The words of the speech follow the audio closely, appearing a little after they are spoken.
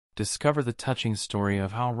discover the touching story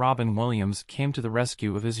of how Robin Williams came to the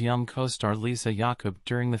rescue of his young co-star Lisa Jakub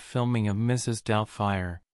during the filming of Mrs.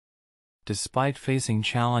 Doubtfire. Despite facing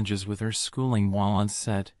challenges with her schooling while on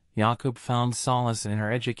set, Jakub found solace in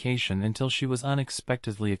her education until she was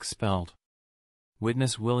unexpectedly expelled.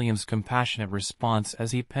 Witness Williams' compassionate response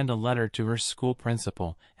as he penned a letter to her school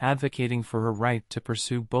principal, advocating for her right to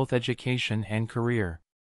pursue both education and career.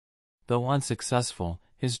 Though unsuccessful,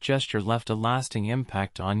 his gesture left a lasting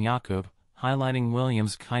impact on Jakub, highlighting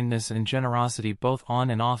Williams' kindness and generosity both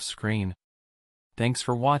on and off screen. Thanks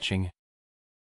for watching.